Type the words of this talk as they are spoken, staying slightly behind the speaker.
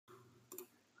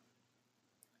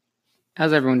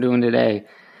How's everyone doing today?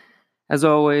 As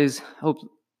always, hope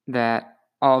that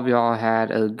all of y'all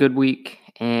had a good week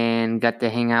and got to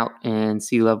hang out and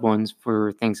see loved ones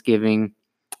for Thanksgiving.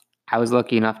 I was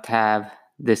lucky enough to have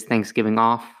this Thanksgiving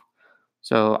off,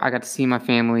 so I got to see my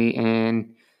family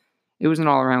and it was an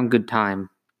all around good time.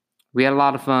 We had a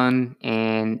lot of fun,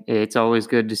 and it's always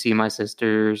good to see my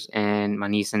sisters and my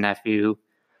niece and nephew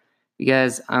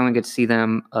because I only get to see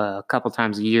them a couple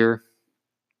times a year.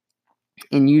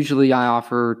 And usually I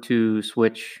offer to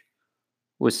switch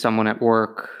with someone at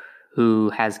work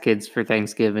who has kids for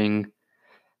Thanksgiving,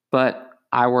 but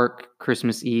I work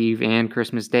Christmas Eve and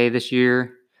Christmas Day this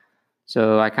year.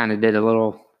 So I kind of did a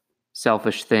little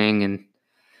selfish thing and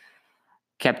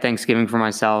kept Thanksgiving for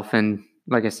myself. And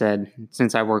like I said,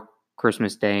 since I work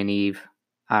Christmas Day and Eve,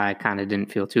 I kind of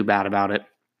didn't feel too bad about it.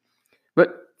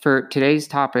 But for today's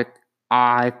topic,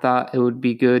 I thought it would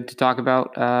be good to talk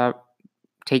about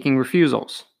taking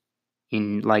refusals.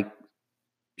 In like,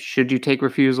 should you take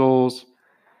refusals?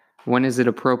 When is it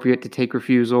appropriate to take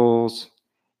refusals?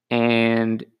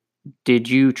 And did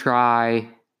you try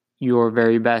your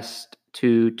very best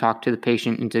to talk to the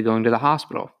patient into going to the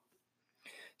hospital?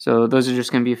 So, those are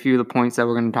just going to be a few of the points that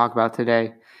we're going to talk about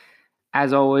today.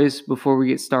 As always, before we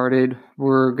get started,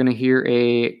 we're going to hear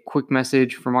a quick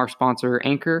message from our sponsor,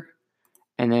 Anchor,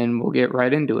 and then we'll get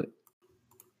right into it.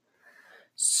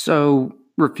 So,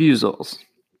 refusals.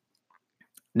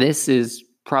 This is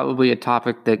probably a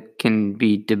topic that can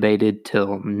be debated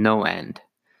till no end.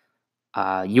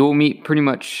 You'll meet pretty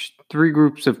much three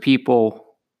groups of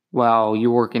people while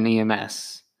you work in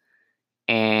EMS.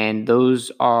 And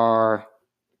those are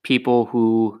people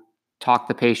who talk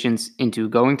the patients into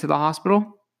going to the hospital,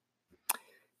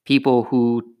 people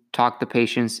who talk the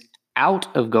patients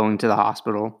out of going to the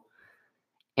hospital,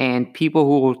 and people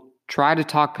who will try to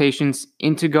talk patients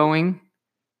into going,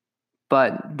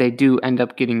 but they do end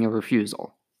up getting a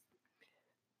refusal.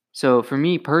 So for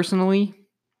me personally,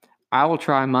 I will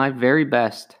try my very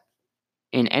best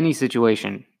in any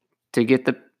situation to get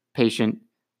the patient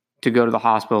to go to the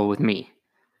hospital with me.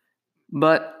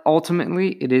 But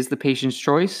ultimately, it is the patient's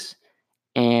choice.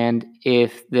 And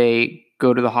if they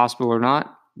go to the hospital or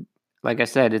not, like I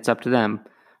said, it's up to them.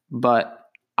 But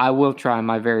I will try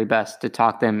my very best to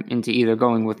talk them into either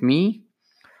going with me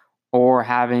or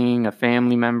having a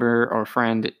family member or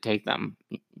friend take them.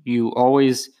 You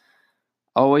always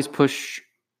push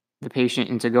the patient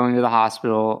into going to the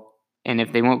hospital. And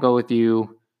if they won't go with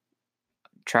you,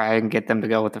 try and get them to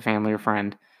go with a family or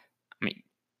friend. I mean,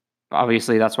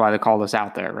 obviously, that's why they call us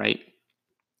out there, right?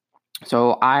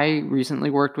 So I recently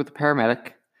worked with a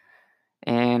paramedic,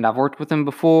 and I've worked with him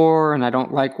before, and I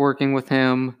don't like working with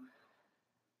him,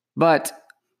 but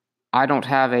I don't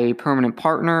have a permanent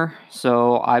partner,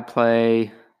 so I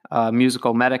play a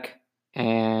musical medic,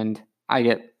 and I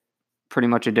get pretty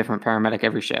much a different paramedic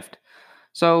every shift.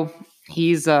 So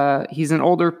he's an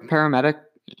older paramedic.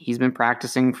 He's been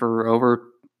practicing for over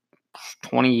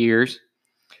 20 years.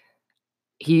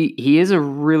 He is a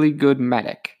really good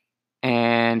medic,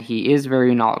 and he is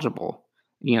very knowledgeable.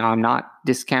 I'm not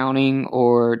discounting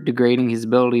or degrading his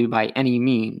ability by any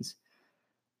means,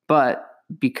 but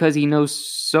because he knows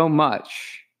so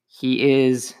much, he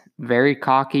is very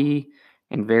cocky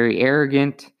and very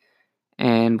arrogant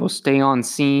and will stay on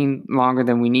scene longer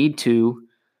than we need to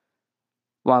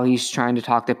while he's trying to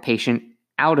talk the patient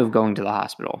out of going to the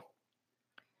hospital.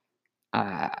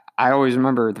 I always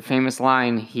remember the famous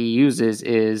line he uses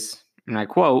is, and I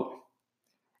quote,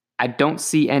 "I don't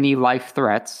see any life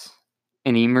threats,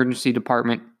 and the emergency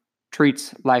department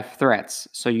treats life threats,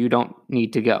 so you don't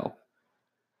need to go."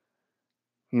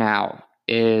 Now,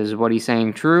 is what he's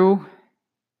saying true?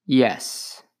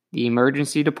 Yes, the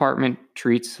emergency department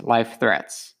treats life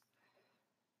threats,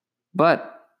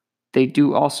 but they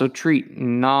do also treat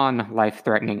non-life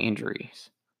threatening injuries.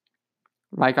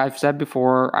 Like I've said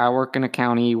before, I work in a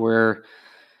county where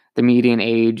the median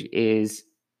age is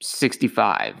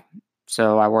 65.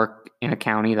 So I work in a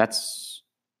county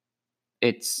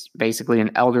it's basically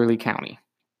an elderly county.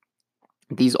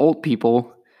 These old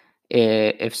people,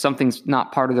 if something's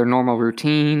not part of their normal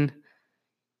routine,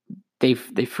 they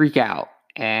freak out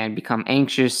and become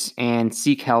anxious and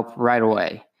seek help right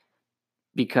away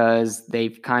because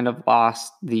they've kind of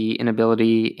lost the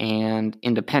inability and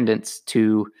independence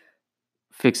to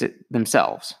fix it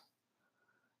themselves.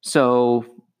 So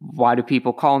why do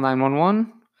people call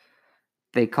 911?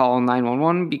 They call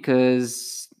 911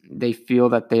 because they feel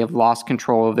that they have lost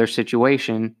control of their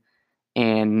situation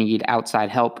and need outside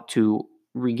help to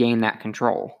regain that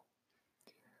control.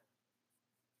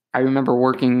 I remember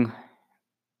working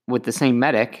with the same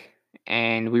medic,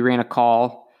 and we ran a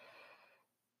call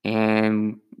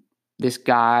And this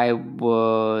guy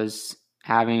was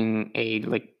having a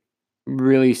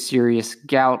really serious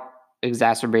gout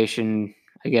exacerbation,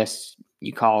 I guess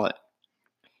you call it.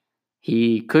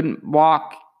 He couldn't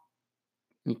walk.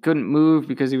 He couldn't move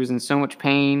because he was in so much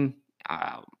pain.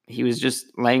 He was just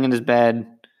laying in his bed,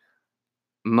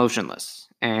 motionless.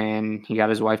 And he got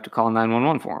his wife to call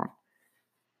 911 for him.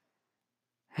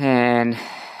 And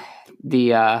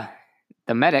the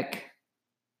medic,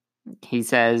 he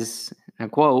says, and I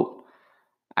quote,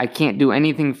 "I can't do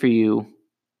anything for you.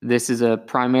 This is a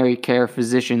primary care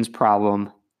physician's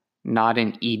problem, not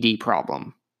an ED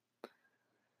problem."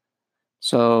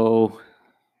 So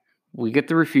we get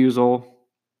the refusal.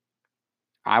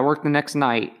 I work the next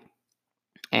night,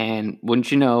 and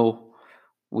wouldn't you know,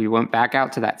 we went back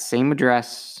out to that same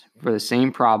address for the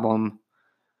same problem,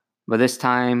 but this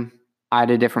time I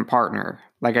had a different partner.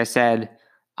 Like I said,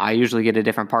 I usually get a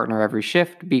different partner every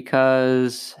shift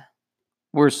because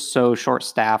we're so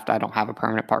short-staffed. I don't have a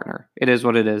permanent partner. It is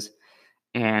what it is.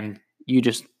 And you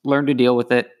just learn to deal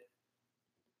with it.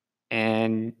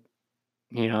 And,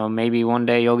 maybe one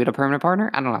day you'll get a permanent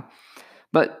partner. I don't know.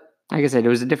 But like I said, it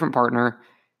was a different partner.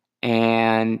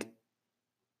 And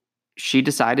she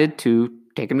decided to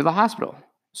take him to the hospital.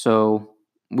 So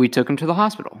we took him to the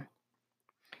hospital.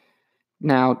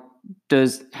 Now,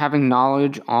 does having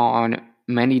knowledge on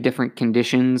many different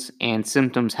conditions and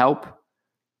symptoms help?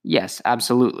 Yes,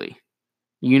 absolutely.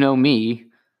 You know me,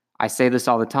 I say this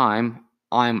all the time.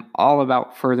 I'm all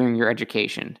about furthering your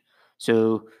education.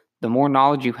 So the more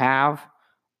knowledge you have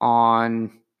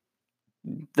on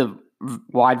the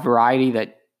wide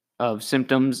variety of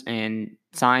symptoms and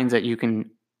signs that you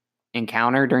can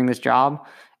encounter during this job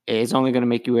is only going to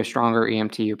make you a stronger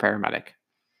EMT or paramedic.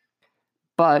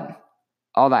 But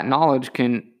all that knowledge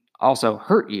can also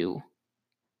hurt you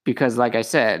because, like I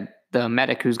said, the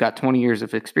medic who's got 20 years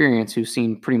of experience, who's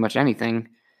seen pretty much anything,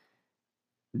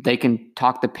 they can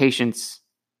talk the patients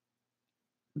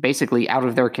basically out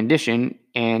of their condition,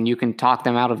 and you can talk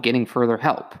them out of getting further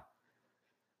help.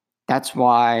 That's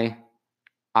why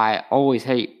I always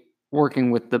hate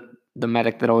working with the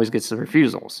medic that always gets the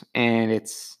refusals. And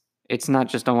it's not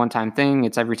just a one-time thing.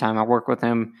 It's every time I work with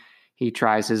him, he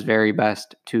tries his very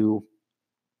best to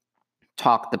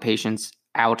talk the patients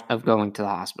out of going to the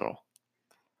hospital.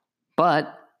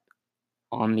 But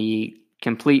on the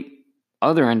complete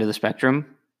other end of the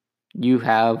spectrum, you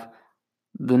have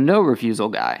the no refusal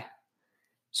guy.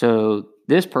 So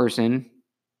this person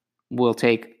will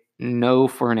take no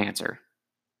for an answer.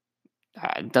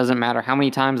 It doesn't matter how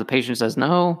many times the patient says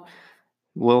no,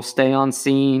 we'll stay on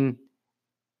scene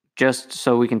just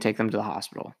so we can take them to the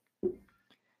hospital.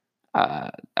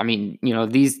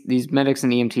 These medics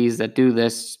and EMTs that do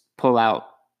this pull out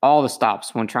all the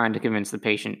stops when trying to convince the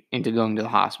patient into going to the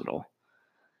hospital.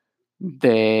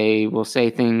 They will say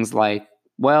things like,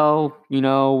 well,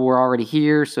 we're already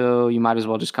here, so you might as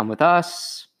well just come with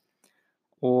us.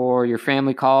 Or your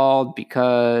family called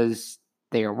because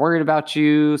they are worried about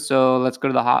you, so let's go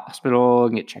to the hospital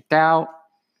and get checked out.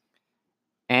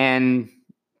 And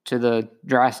to the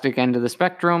drastic end of the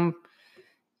spectrum,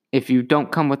 if you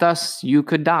don't come with us, you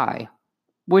could die,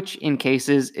 which in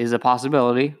cases is a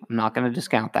possibility. I'm not going to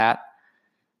discount that.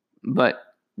 But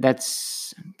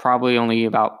that's probably only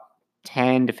about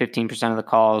 10 to 15% of the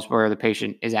calls where the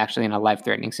patient is actually in a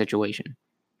life-threatening situation.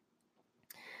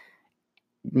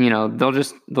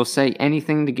 They'll say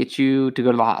anything to get you to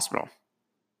go to the hospital.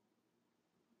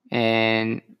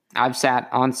 And I've sat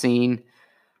on scene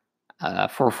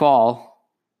for fall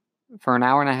for an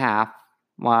hour and a half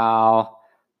while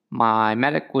my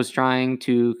medic was trying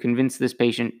to convince this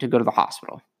patient to go to the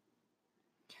hospital.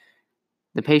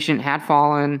 The patient had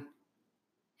fallen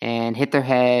and hit their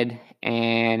head,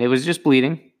 and it was just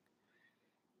bleeding.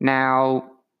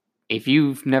 Now, if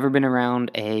you've never been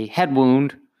around a head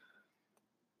wound,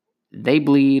 they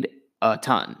bleed a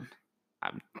ton.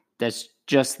 That's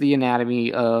just the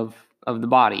anatomy of the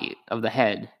body, of the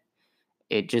head.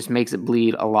 It just makes it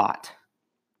bleed a lot.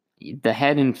 The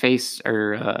head and face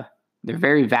are they're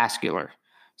very vascular,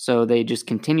 so they just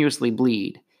continuously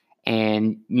bleed,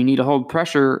 and you need to hold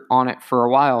pressure on it for a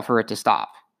while for it to stop.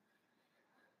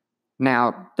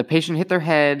 Now, the patient hit their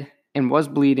head and was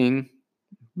bleeding,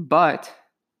 but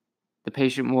the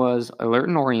patient was alert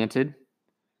and oriented,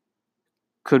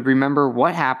 could remember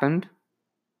what happened,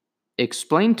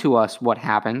 explained to us what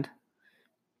happened,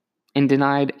 and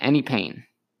denied any pain.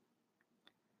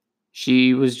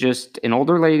 She was just an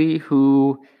older lady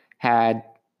who had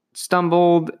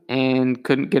stumbled and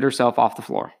couldn't get herself off the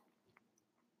floor.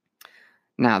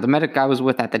 Now, the medic I was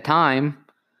with at the time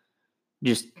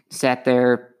just sat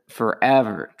there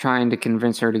forever trying to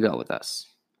convince her to go with us.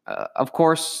 Of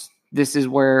course, this is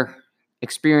where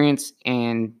experience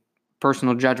and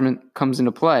personal judgment comes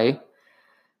into play.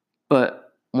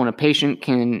 But when a patient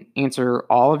can answer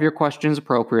all of your questions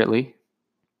appropriately,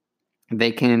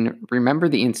 they can remember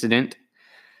the incident,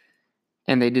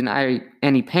 and they deny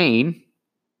any pain,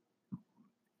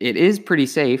 it is pretty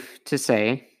safe to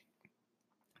say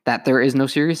that there is no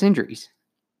serious injuries.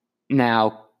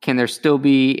 Now, can there still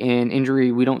be an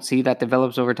injury we don't see that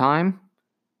develops over time?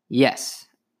 Yes,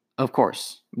 of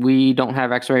course. We don't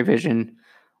have x-ray vision.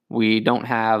 We don't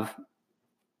have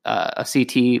a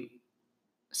CT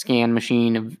scan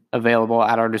machine available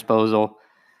at our disposal.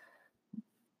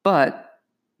 But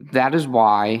that is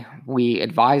why we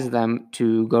advise them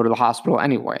to go to the hospital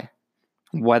anyway.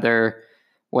 Whether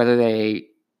they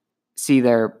see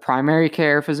their primary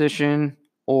care physician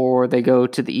or they go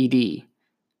to the ED,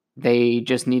 they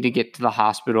just need to get to the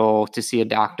hospital to see a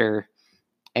doctor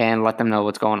and let them know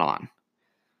what's going on.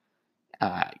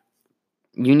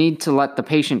 You need to let the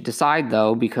patient decide,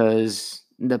 though, because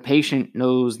the patient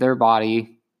knows their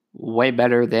body way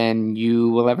better than you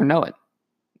will ever know it.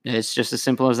 It's just as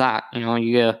simple as that.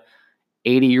 You get a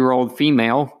 80-year-old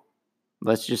female,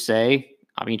 let's just say,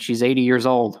 she's 80 years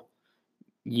old.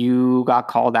 You got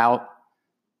called out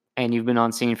and you've been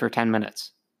on scene for 10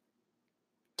 minutes.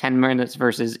 10 minutes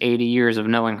versus 80 years of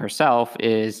knowing herself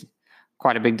is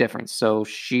quite a big difference. So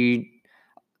she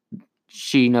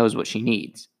knows what she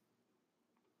needs.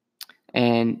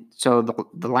 And so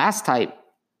the last type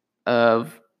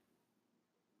of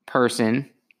person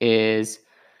is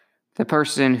the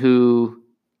person who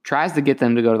tries to get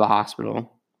them to go to the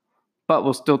hospital, but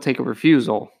will still take a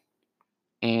refusal.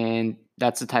 And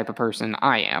that's the type of person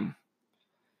I am.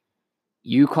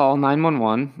 You call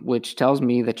 911, which tells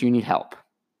me that you need help.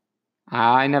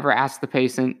 I never ask the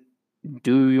patient,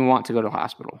 do you want to go to the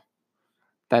hospital?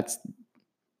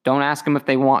 Don't ask them if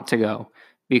they want to go,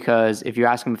 because if you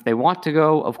ask them if they want to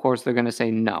go, of course they're going to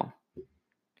say no.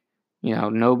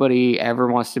 Nobody ever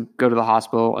wants to go to the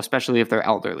hospital, especially if they're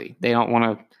elderly. They don't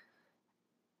want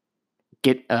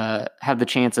to have the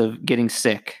chance of getting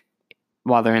sick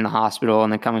while they're in the hospital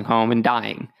and then coming home and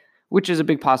dying, which is a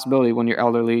big possibility when you're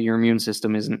elderly. Your immune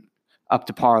system isn't up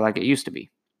to par like it used to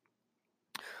be.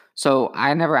 So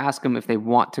I never ask them if they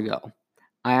want to go.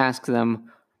 I ask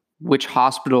them, which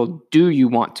hospital do you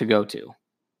want to go to?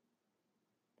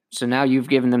 So now you've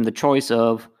given them the choice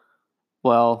of,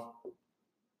 well,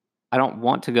 I don't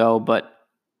want to go, but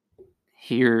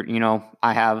here,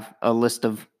 I have a list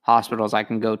of hospitals I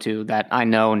can go to that I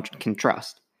know and can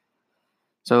trust.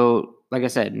 So, like I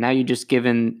said, now you just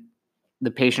given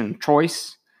the patient a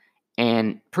choice,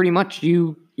 and pretty much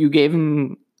you gave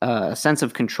them a sense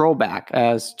of control back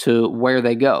as to where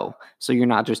they go. So you're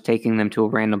not just taking them to a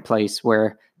random place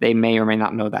where they may or may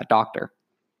not know that doctor.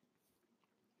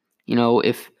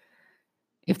 If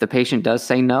the patient does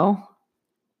say no,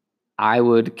 I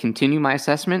would continue my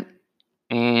assessment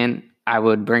and I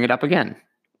would bring it up again.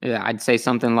 I'd say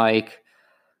something like,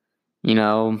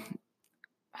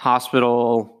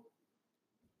 hospital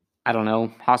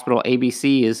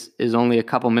ABC is only a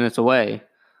couple minutes away.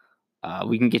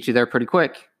 We can get you there pretty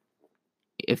quick.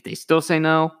 If they still say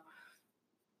no,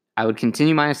 I would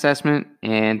continue my assessment,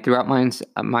 and throughout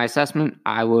my assessment,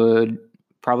 I would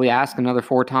probably ask another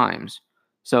 4 times.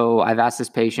 So I've asked this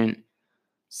patient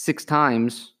 6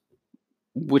 times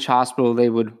which hospital they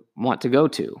would want to go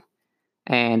to.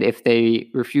 And if they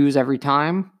refuse every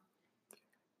time,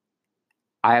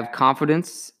 I have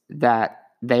confidence that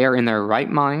they are in their right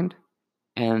mind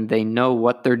and they know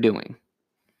what they're doing.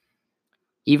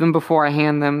 Even before I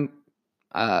hand them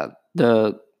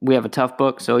we have a tough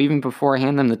book, so even before I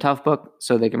hand them the tough book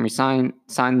so they can sign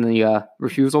the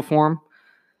refusal form,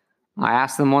 I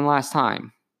ask them one last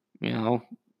time, are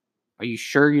you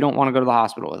sure you don't want to go to the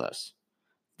hospital with us?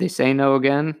 If they say no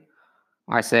again,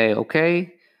 I say,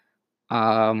 okay,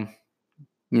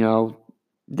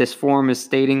 this form is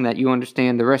stating that you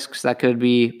understand the risks that could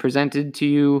be presented to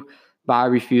you by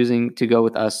refusing to go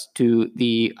with us to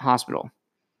the hospital.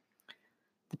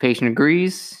 The patient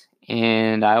agrees,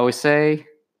 and I always say,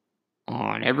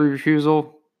 on every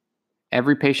refusal,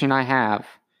 every patient I have,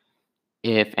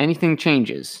 if anything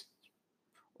changes,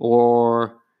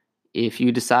 or if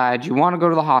you decide you want to go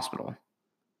to the hospital,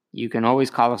 you can always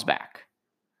call us back.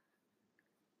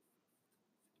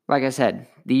 Like I said,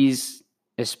 these,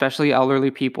 especially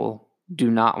elderly people, do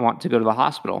not want to go to the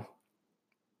hospital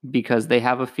because they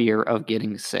have a fear of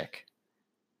getting sick.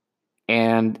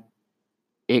 And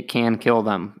it can kill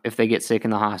them if they get sick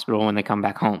in the hospital when they come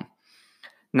back home.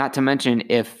 Not to mention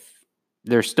if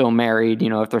they're still married,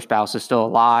 if their spouse is still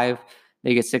alive,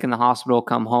 They get sick in the hospital,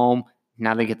 come home,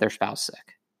 now they get their spouse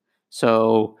sick.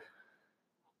 So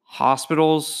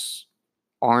hospitals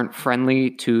aren't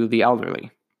friendly to the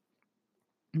elderly.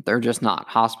 They're just not.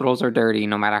 Hospitals are dirty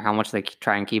no matter how much they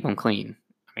try and keep them clean.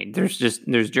 I mean, there's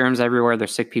germs everywhere.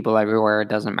 There's sick people everywhere. It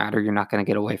doesn't matter. You're not going to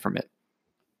get away from it.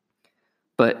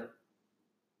 But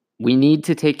we need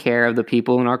to take care of the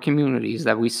people in our communities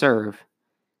that we serve.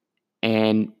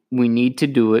 And we need to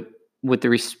do it with the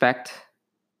respect,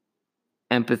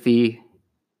 empathy,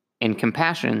 and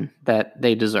compassion that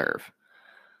they deserve.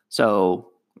 So,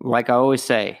 like I always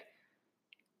say,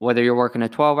 whether you're working a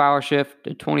 12-hour shift,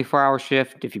 a 24-hour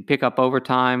shift, if you pick up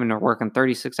overtime and are working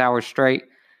 36 hours straight,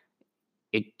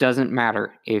 it doesn't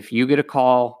matter. If you get a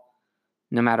call,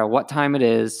 no matter what time it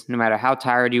is, no matter how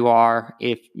tired you are,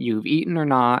 if you've eaten or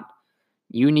not,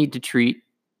 you need to treat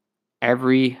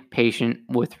every patient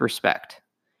with respect.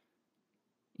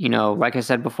 You know, like I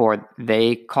said before,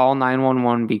 they call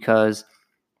 911 because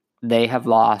they have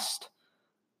lost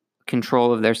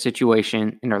control of their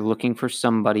situation and are looking for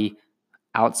somebody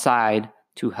outside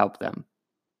to help them.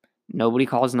 Nobody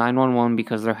calls 911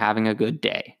 because they're having a good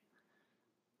day.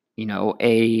 You know,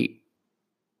 a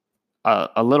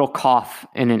little cough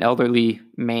in an elderly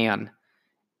man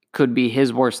could be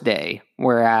his worst day,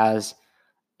 whereas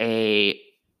a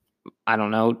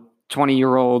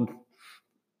 20-year-old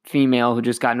female who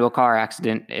just got into a car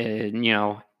accident and,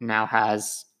 now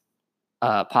has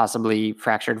possibly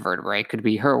fractured vertebrae could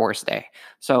be her worst day.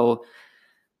 So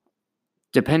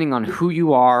depending on who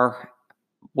you are,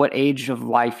 what age of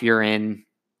life you're in,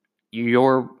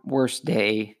 your worst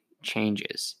day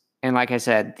changes. And like I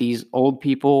said, these old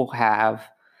people have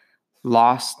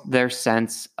lost their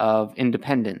sense of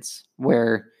independence,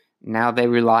 where now they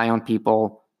rely on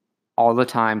people all the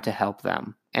time to help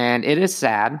them. And it is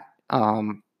sad.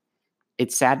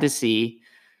 It's sad to see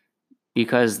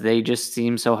because they just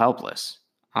seem so helpless.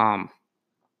 But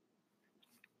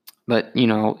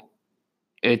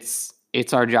it's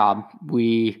our job.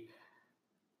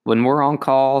 When we're on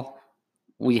call,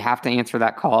 we have to answer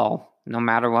that call no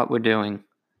matter what we're doing.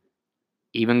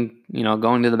 Even,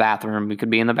 going to the bathroom. We could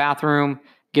be in the bathroom,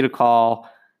 get a call,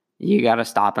 you got to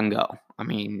stop and go. I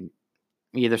mean,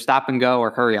 either stop and go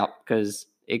or hurry up because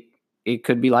it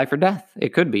could be life or death.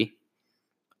 It could be.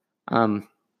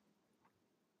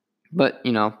 But,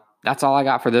 that's all I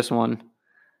got for this one.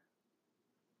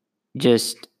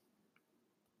 Just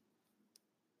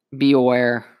be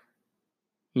aware,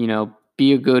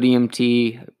 be a good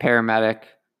EMT, paramedic,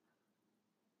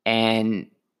 and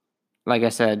like I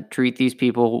said, treat these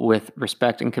people with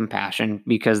respect and compassion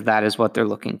because that is what they're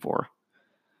looking for.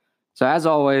 So as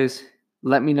always,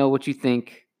 let me know what you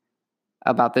think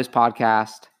about this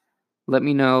podcast. Let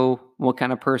me know what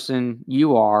kind of person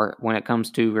you are when it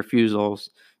comes to refusals.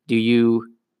 Do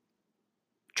you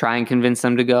try and convince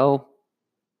them to go?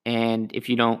 And if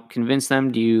you don't convince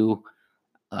them, do you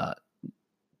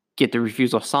get the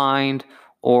refusal signed?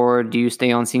 Or do you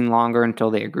stay on scene longer until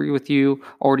they agree with you?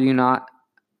 Or do you not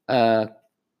try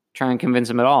and convince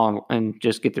them at all and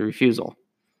just get the refusal?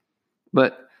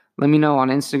 But let me know on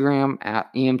Instagram at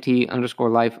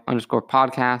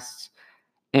EMT_life_podcasts.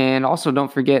 And also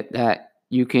don't forget that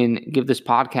you can give this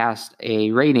podcast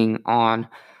a rating on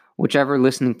whichever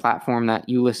listening platform that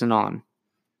you listen on.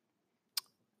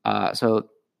 So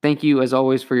thank you as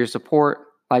always for your support.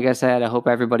 Like I said, I hope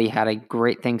everybody had a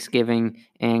great Thanksgiving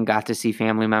and got to see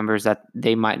family members that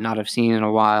they might not have seen in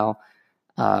a while.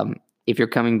 If you're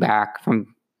coming back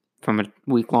from a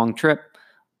week-long trip,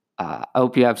 I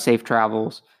hope you have safe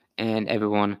travels, and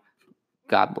everyone,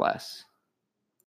 God bless.